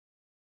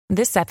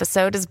This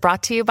episode is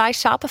brought to you by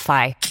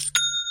Shopify.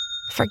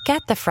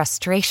 Forget the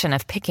frustration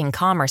of picking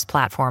commerce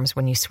platforms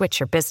when you switch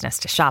your business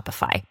to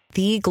Shopify,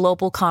 the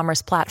global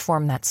commerce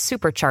platform that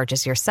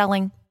supercharges your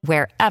selling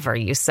wherever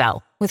you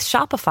sell. With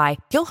Shopify,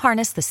 you'll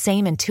harness the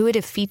same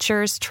intuitive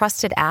features,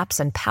 trusted apps,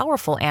 and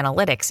powerful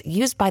analytics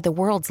used by the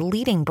world's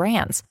leading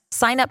brands.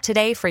 Sign up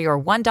today for your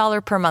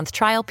 $1 per month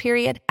trial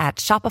period at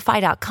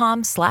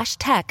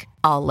shopify.com/tech,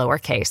 all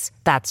lowercase.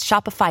 That's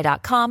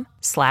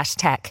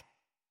shopify.com/tech.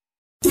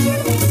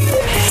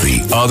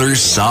 The Other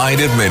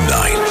Side of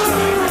Midnight.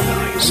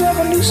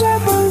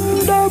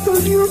 77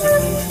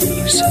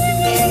 WABC.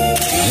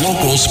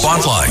 Local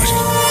Spotlight.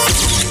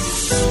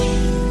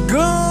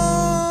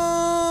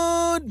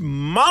 Good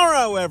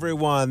morrow,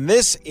 everyone.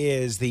 This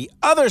is The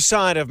Other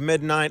Side of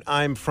Midnight.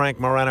 I'm Frank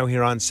Morano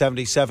here on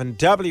 77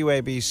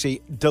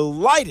 WABC.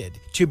 Delighted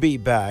to be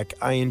back.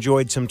 I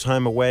enjoyed some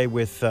time away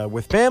with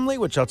family,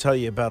 which I'll tell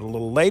you about a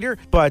little later.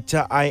 But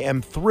I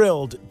am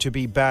thrilled to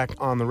be back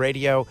on the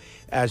radio.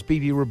 As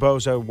B.B.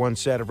 Rebozo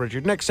once said of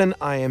Richard Nixon,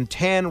 I am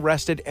tan,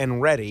 rested,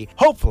 and ready,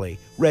 hopefully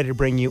ready to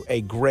bring you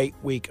a great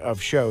week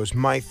of shows.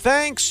 My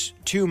thanks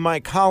to my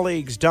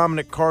colleagues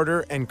Dominic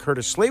Carter and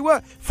Curtis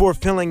Sliwa for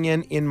filling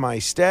in my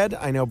stead.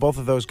 I know both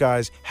of those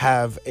guys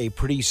have a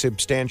pretty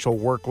substantial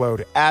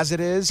workload as it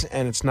is,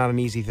 and it's not an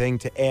easy thing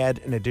to add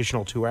an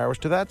additional 2 hours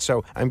to that,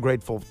 so I'm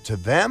grateful to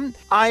them.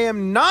 I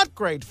am not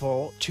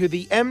grateful to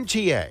the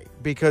MTA,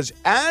 because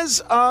as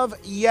of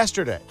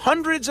yesterday,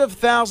 hundreds of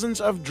thousands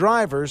of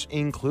drivers,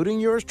 including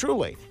yours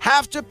truly,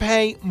 have to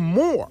pay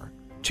more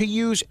to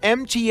use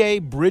MTA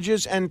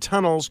bridges and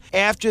tunnels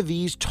after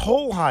these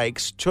toll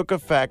hikes took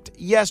effect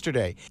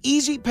yesterday.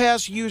 Easy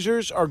Pass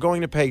users are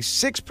going to pay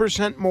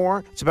 6%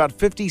 more. It's about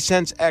 50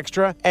 cents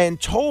extra. And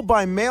toll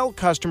by mail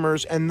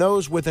customers and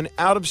those with an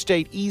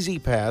out-of-state Easy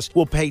Pass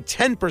will pay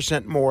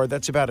 10% more.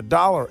 That's about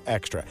 $1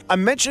 extra.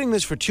 I'm mentioning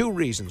this for two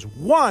reasons.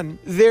 One,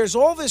 there's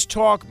all this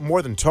talk,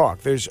 more than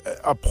talk, there's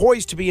a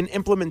poised to be an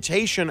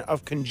implementation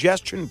of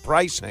congestion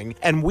pricing,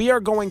 and we are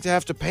going to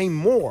have to pay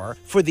more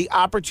for the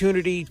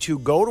opportunity to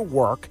go to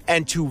work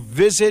and to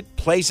visit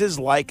places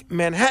like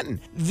Manhattan.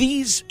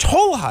 These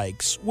toll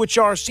hikes, which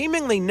are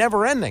seemingly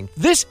never ending,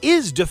 this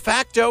is de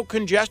facto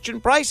congestion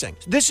pricing.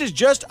 This is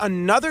just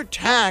another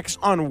tax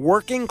on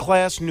working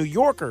class New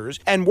Yorkers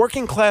and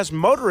working class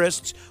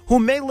motorists who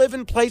may live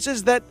in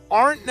places that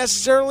aren't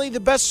necessarily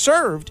the best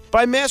served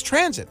by mass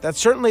transit. That's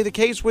certainly the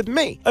case with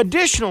me.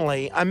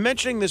 Additionally, I'm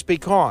mentioning this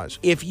because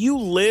if you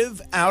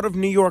live out of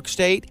New York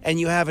State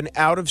and you have an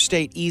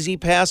out-of-state Easy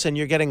Pass and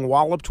you're getting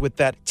walloped with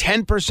that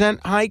 10%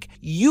 hike,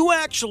 you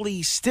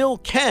actually still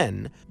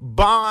can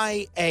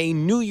buy a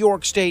New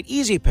York State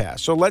Easy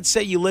Pass. So let's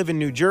say you live in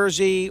New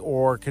Jersey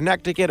or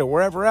Connecticut or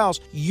wherever else,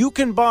 you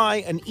can buy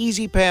an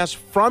Easy Pass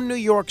from New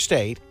York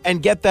State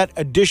and get that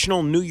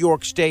additional New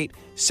York State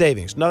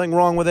savings. Nothing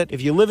wrong with it.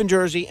 If you live in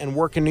Jersey and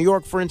work in New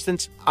York, for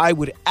instance, I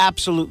would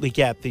absolutely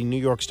get the New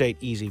York State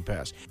Easy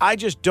Pass. I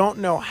just don't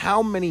know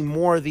how many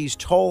more of these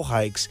toll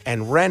hikes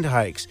and rent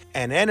hikes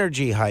and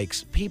energy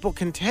hikes people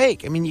can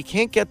take. I mean, you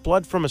can't get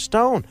blood from a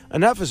stone.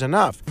 Enough is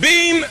enough.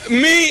 Beam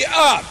me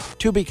up!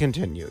 To be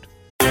continued.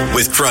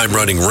 With crime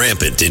running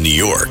rampant in New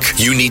York,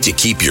 you need to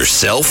keep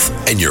yourself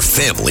and your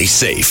family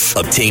safe.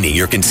 Obtaining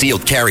your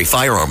concealed carry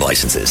firearm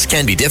licenses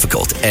can be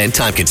difficult and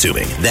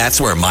time-consuming. That's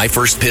where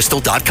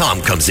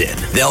MyFirstPistol.com comes in.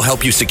 They'll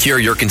help you secure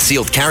your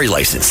concealed carry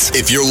license.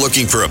 If you're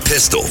looking for a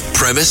pistol,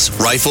 premise,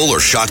 rifle, or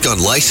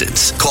shotgun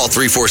license, call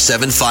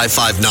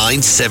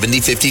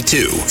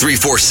 347-559-7052.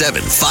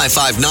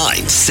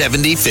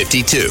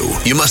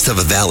 347-559-7052. You must have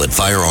a valid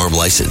firearm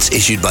license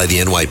issued by the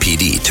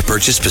NYPD to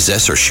purchase,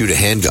 possess, or shoot a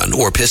handgun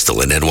or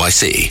pistol in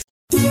NYC.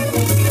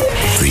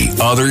 The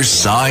Other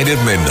Side of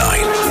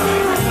Midnight.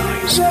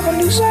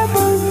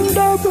 77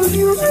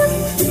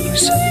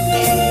 WABC.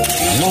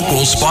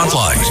 Local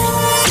Spotlight.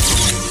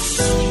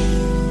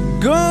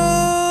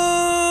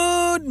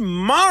 Good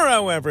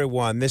morrow,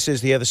 everyone. This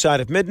is The Other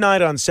Side of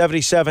Midnight on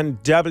 77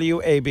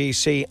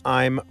 WABC.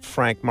 I'm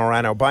Frank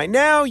Morano. By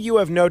now, you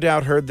have no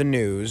doubt heard the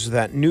news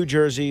that New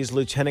Jersey's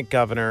Lieutenant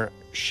Governor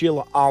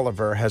Sheila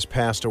Oliver has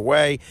passed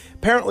away.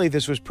 Apparently,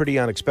 this was pretty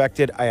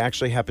unexpected. I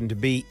actually happened to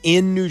be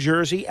in New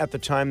Jersey at the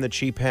time that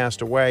she passed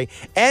away,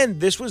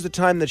 and this was the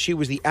time that she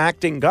was the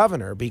acting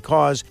governor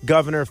because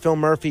Governor Phil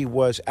Murphy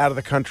was out of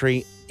the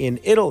country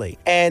in Italy.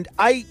 And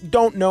I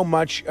don't know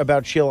much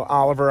about Sheila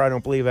Oliver. I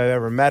don't believe I've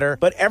ever met her.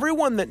 But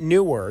everyone that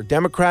knew her,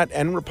 Democrat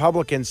and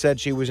Republican, said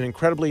she was an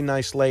incredibly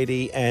nice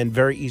lady and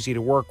very easy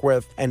to work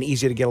with and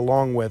easy to get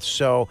along with.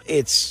 So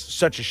it's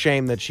such a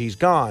shame that she's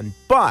gone.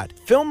 But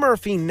Phil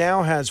Murphy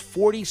now has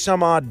 40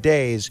 some odd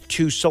days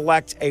to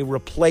select a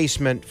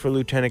replacement for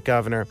Lieutenant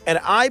Governor. And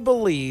I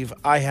believe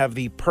I have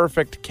the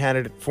perfect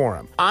candidate for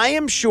him. I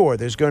am sure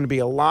there's going to be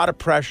a lot of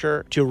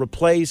pressure to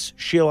replace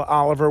Sheila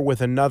Oliver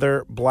with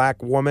another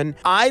black woman.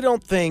 I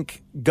don't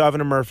think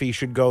Governor Murphy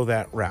should go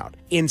that route.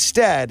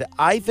 Instead,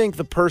 I think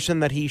the person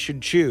that he should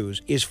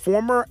choose is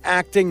former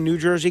acting New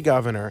Jersey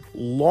governor,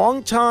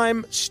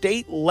 longtime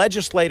state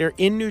legislator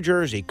in New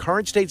Jersey,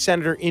 current state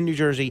senator in New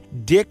Jersey,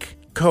 Dick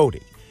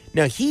Cody.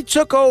 Now, he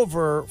took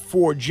over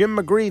for Jim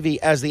McGreevey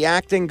as the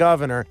acting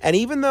governor, and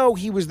even though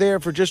he was there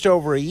for just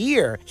over a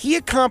year, he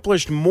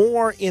accomplished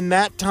more in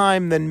that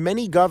time than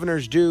many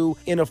governors do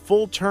in a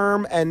full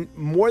term and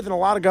more than a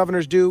lot of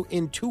governors do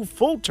in 2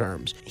 full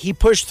terms. He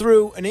pushed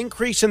through an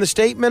increase in the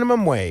state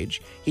minimum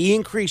wage. He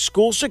increased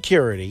school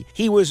security.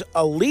 He was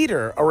a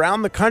leader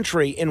around the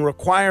country in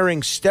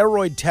requiring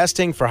steroid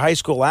testing for high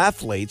school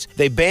athletes.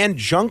 They banned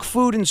junk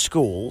food in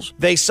schools.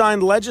 They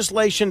signed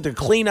legislation to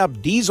clean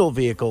up diesel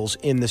vehicles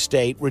in the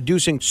state,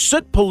 reducing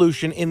soot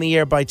pollution in the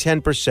air by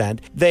 10%.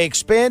 They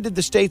expanded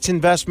the state's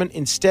investment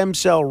in stem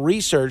cell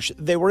research.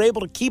 They were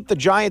able to keep the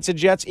Giants and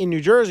Jets in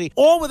New Jersey,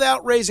 all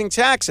without raising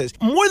taxes.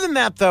 More than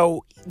that,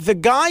 though, the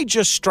guy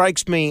just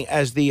strikes me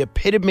as the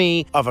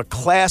epitome of a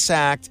class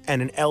act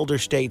and an elder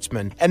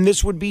statesman, and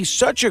this would be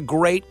such a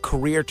great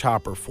career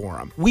topper for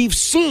him. We've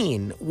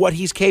seen what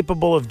he's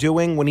capable of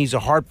doing when he's a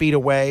heartbeat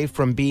away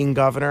from being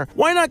governor.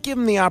 Why not give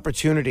him the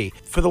opportunity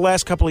for the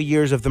last couple of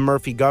years of the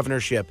Murphy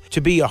governorship to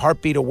be a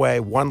heartbeat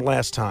away one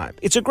last time?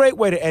 It's a great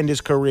way to end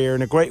his career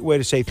and a great way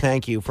to say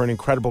thank you for an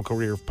incredible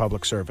career of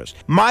public service.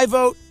 My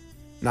vote,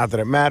 not that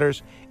it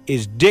matters,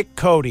 is Dick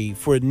Cody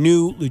for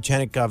new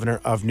Lieutenant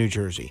Governor of New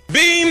Jersey.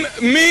 Beam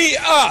me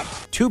up!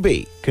 To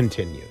be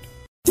continued.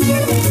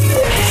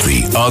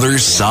 The Other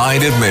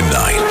Side of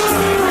Midnight.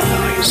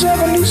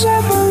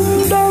 77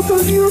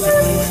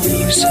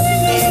 WABC.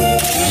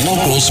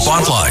 Local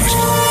Spotlight.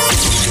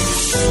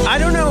 I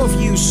don't know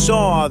if you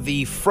saw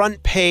the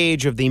front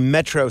page of the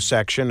Metro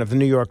section of the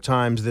New York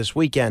Times this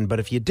weekend, but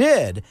if you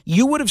did,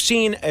 you would have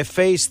seen a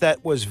face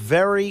that was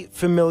very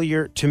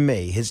familiar to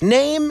me. His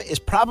name is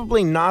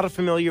probably not a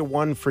familiar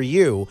one for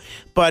you,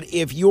 but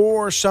if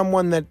you're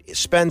someone that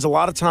spends a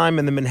lot of time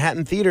in the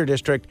Manhattan Theater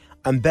District,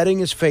 I'm betting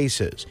his face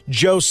is.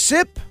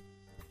 Josip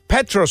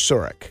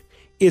Petrosurek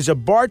is a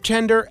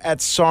bartender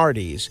at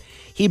Sardi's.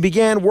 He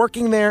began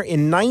working there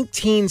in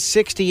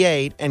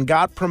 1968 and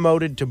got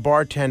promoted to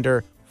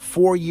bartender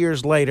 4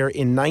 years later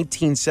in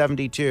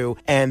 1972,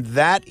 and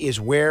that is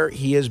where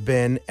he has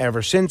been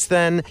ever since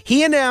then.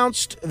 He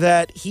announced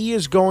that he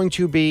is going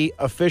to be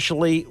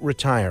officially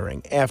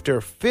retiring. After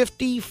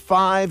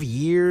 55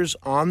 years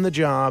on the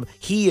job,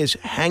 he is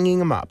hanging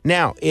them up.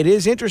 Now, it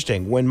is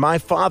interesting. When my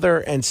father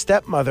and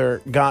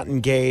stepmother got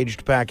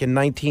engaged back in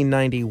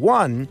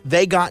 1991,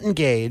 they got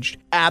engaged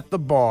at the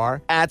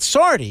bar at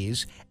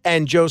Sardi's,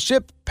 and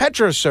Josip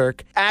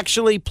Petrosurek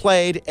actually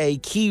played a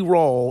key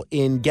role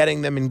in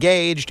getting them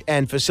engaged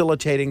and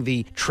facilitating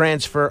the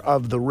transfer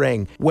of the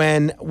ring.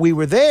 When we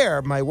were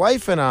there, my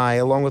wife and I,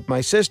 along with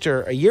my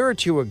sister, a year or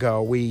two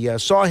ago, we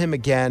saw him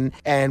again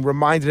and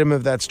reminded him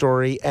of that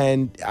story,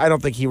 and I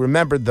don't think he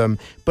remembered them,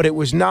 but it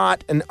was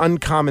not an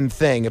uncommon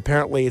thing.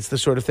 Apparently, it's the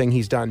sort of thing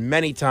he's done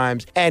many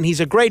times, and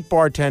he's a great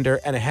bartender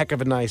and a heck of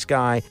a nice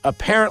guy.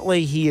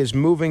 Apparently, he is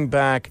moving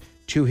back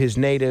to his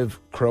native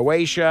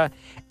Croatia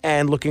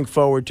and looking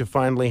forward to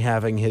finally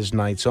having his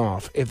nights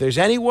off. If there's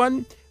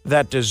anyone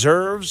that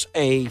deserves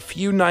a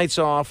few nights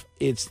off,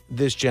 it's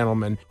this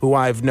gentleman who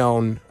I've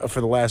known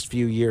for the last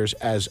few years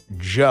as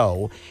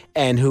Joe,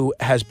 and who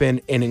has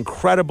been an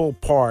incredible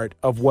part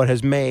of what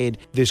has made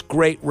this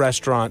great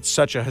restaurant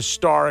such a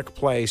historic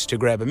place to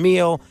grab a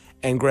meal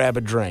and grab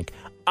a drink.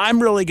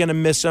 I'm really going to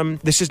miss him.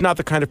 This is not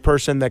the kind of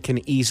person that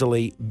can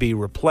easily be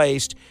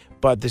replaced,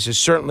 but this is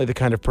certainly the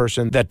kind of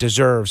person that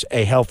deserves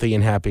a healthy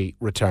and happy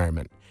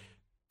retirement.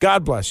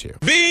 God bless you.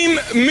 Beam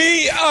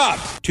me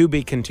up! To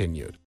be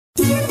continued.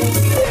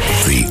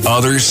 The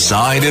Other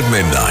Side of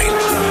Midnight.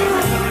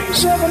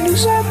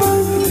 77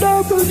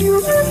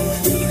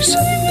 WABC.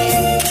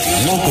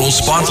 Local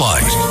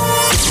Spotlight.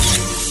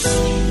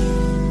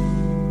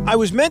 I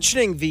was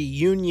mentioning the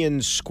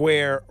Union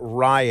Square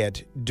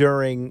riot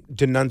during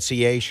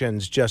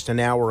denunciations just an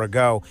hour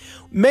ago.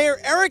 Mayor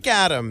Eric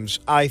Adams,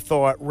 I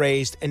thought,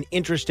 raised an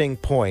interesting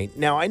point.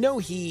 Now, I know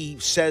he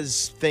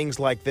says things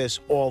like this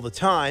all the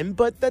time,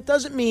 but that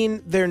doesn't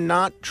mean they're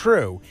not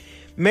true.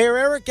 Mayor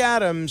Eric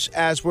Adams,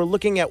 as we're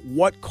looking at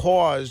what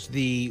caused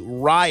the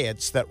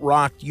riots that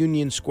rocked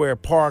Union Square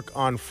Park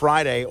on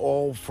Friday,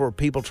 all for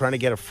people trying to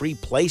get a free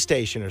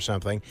PlayStation or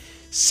something,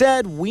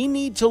 said we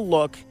need to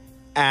look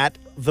at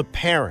the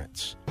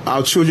parents.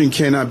 Our children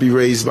cannot be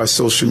raised by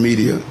social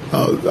media.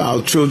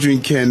 Our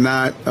children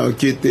cannot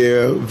get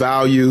their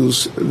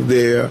values,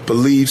 their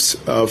beliefs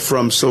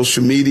from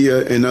social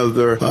media and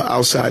other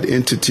outside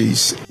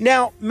entities.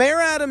 Now,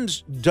 Mayor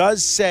Adams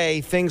does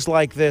say things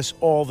like this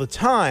all the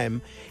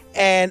time,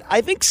 and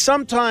I think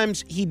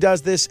sometimes he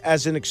does this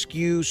as an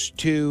excuse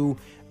to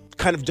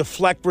kind of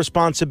deflect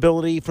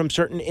responsibility from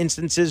certain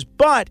instances,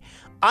 but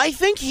I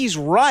think he's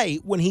right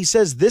when he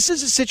says this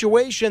is a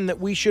situation that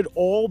we should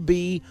all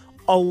be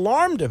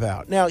alarmed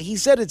about. Now, he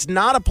said it's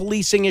not a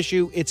policing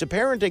issue, it's a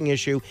parenting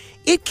issue.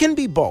 It can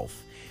be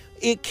both.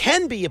 It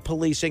can be a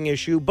policing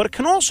issue, but it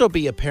can also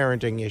be a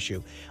parenting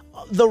issue.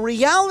 The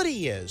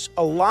reality is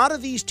a lot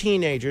of these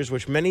teenagers,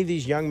 which many of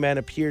these young men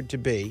appeared to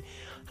be,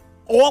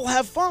 all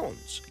have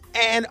phones.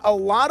 And a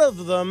lot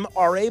of them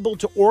are able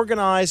to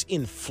organize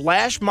in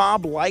flash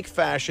mob-like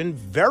fashion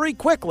very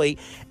quickly.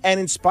 And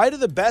in spite of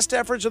the best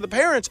efforts of the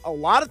parents, a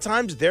lot of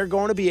times they're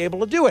going to be able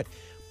to do it.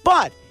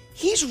 But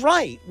he's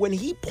right when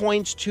he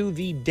points to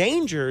the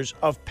dangers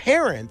of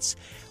parents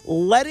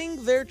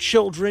letting their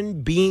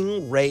children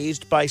being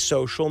raised by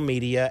social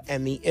media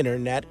and the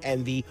internet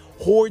and the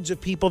hordes of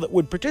people that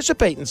would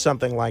participate in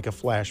something like a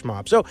flash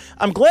mob. So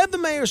I'm glad the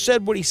mayor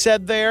said what he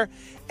said there,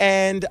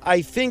 and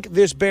I think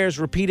this bears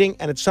repeating,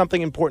 and it's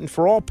something important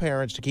for all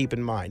parents to keep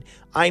in mind.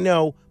 I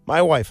know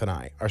my wife and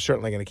I are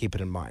certainly going to keep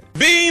it in mind.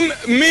 Beam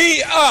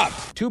me up.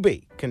 To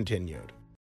be continued.